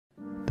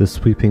The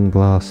sweeping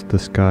blast, the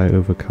sky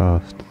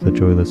overcast, the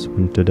joyless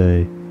winter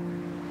day,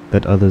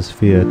 that others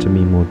fear to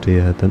me more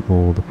dear than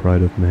all the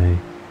pride of May.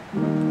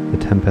 The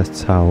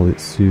tempest's howl, it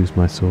soothes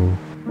my soul,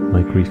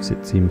 my griefs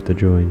it seems to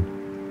join.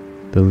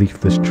 The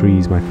leafless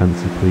trees my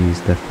fancy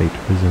please, their fate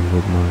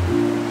resembled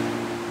mine.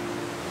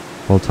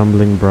 While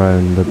tumbling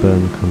brown the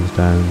burn comes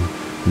down,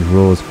 and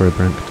roars for a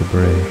branch to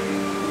bray,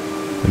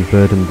 and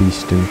bird and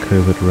beast in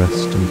covert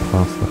rest, and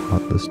pass the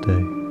heartless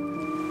day.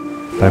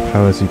 Thy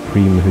power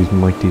supreme, whose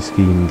mighty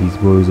scheme these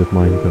woes of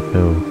mine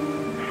fulfill,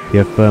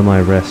 here firm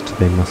I rest,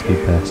 they must be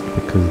best,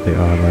 because they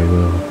are thy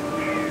will.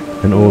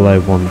 And all I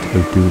want,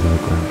 O do thou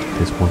grant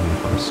this one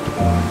request of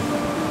mine.